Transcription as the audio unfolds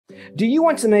Do you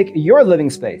want to make your living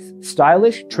space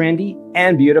stylish, trendy,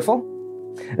 and beautiful?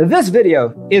 This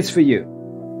video is for you.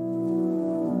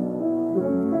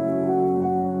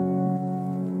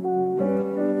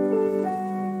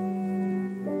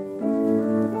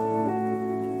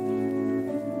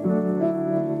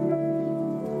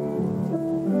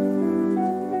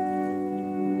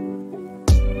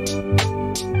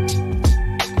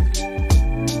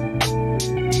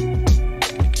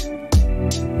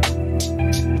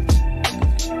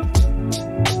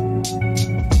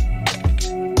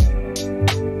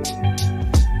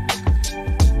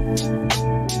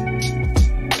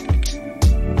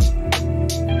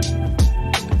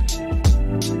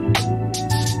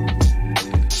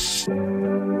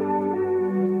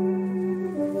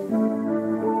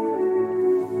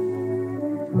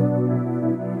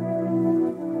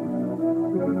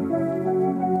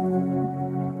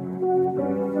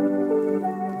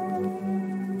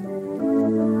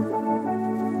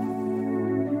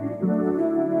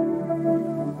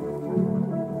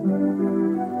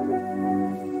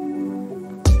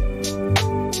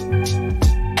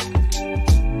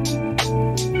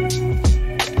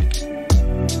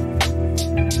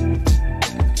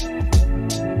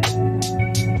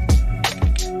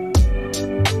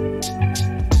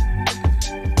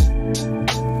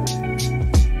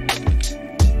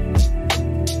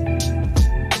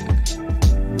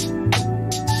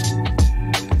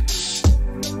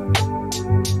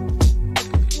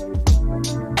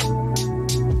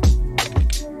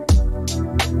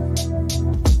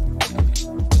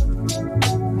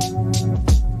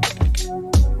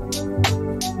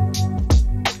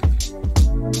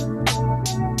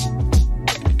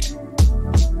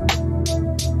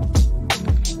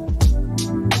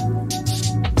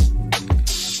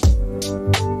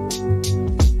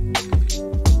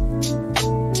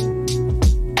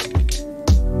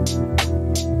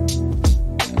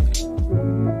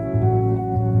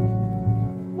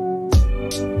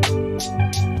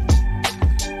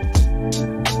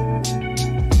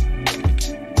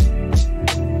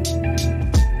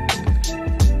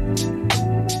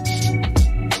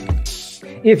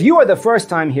 If you are the first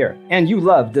time here and you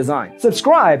love design,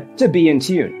 subscribe to be in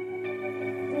tune.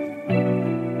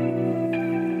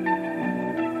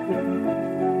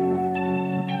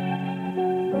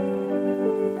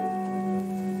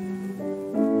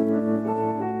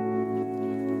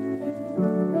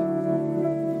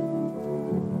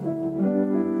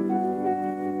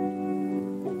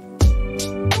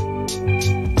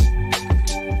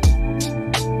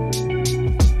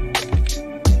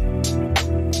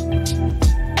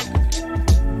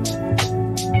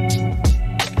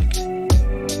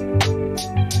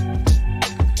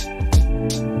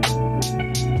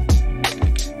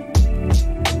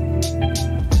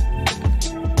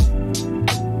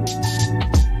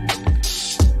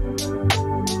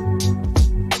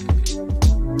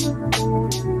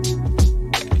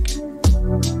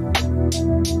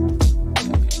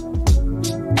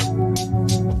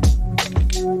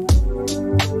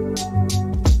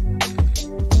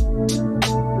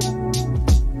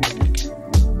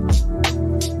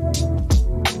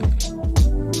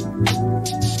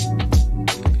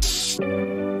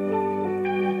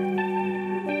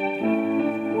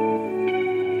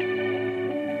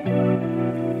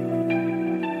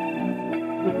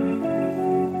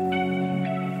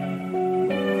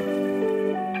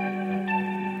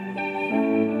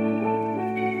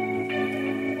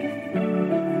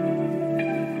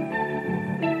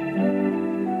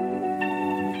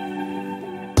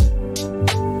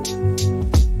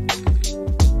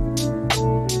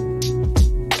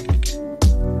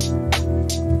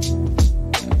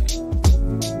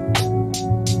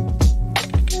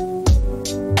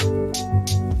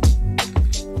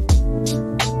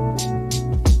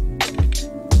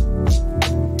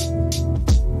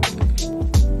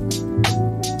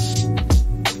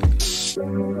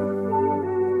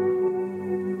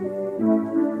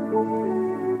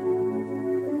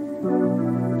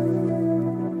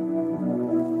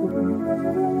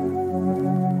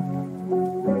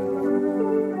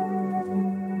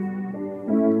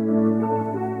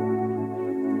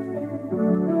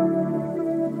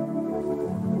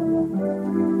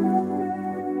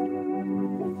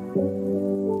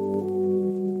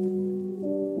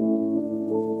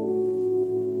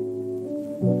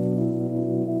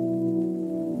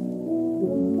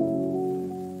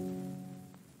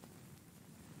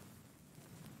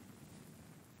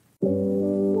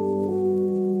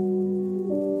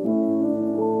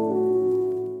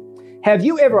 Have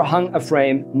you ever hung a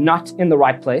frame not in the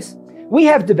right place? We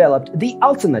have developed the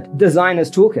ultimate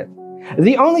designer's toolkit.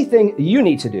 The only thing you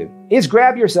need to do is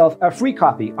grab yourself a free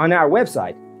copy on our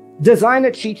website,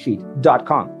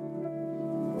 designercheatsheet.com.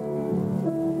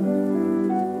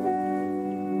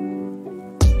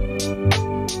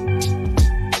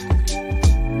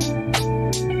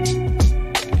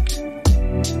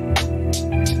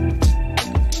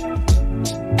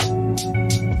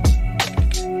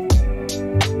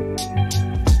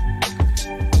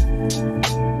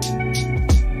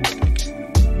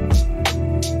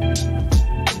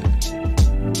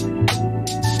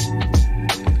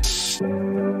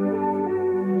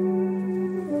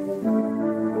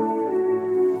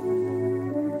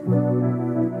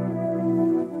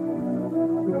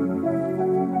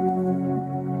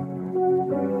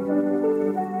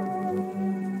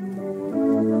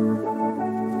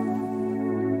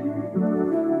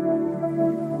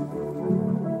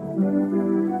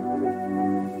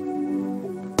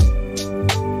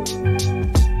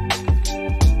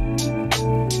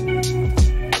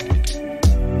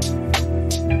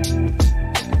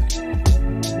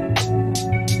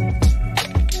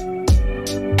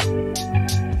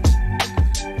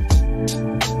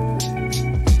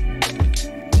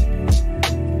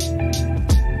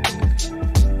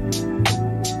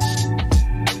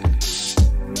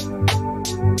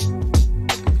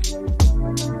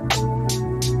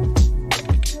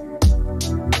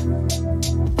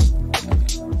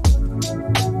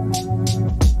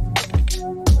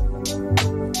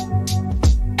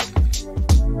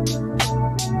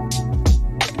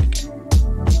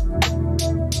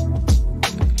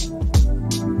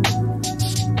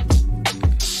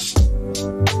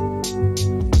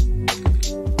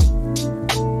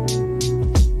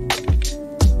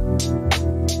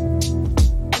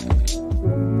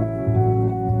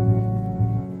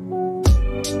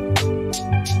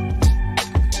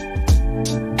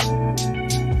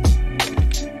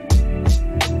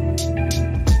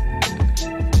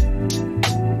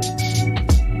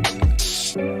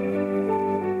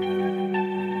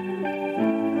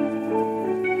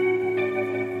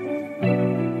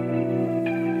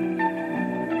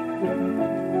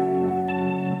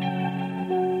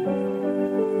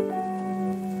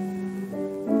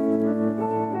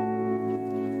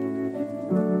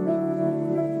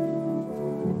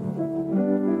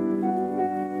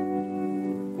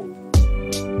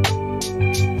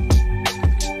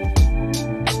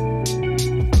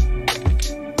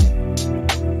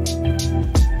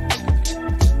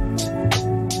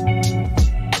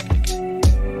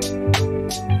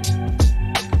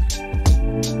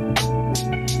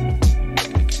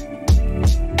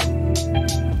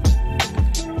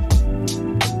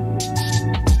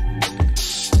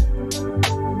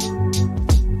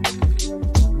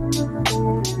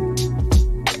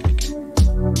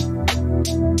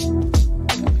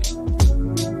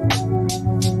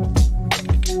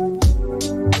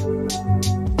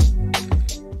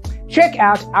 Check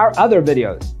out our other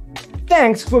videos.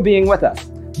 Thanks for being with us.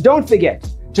 Don't forget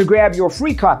to grab your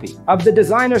free copy of the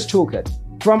Designer's Toolkit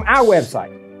from our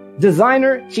website,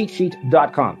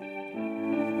 designercheatsheet.com.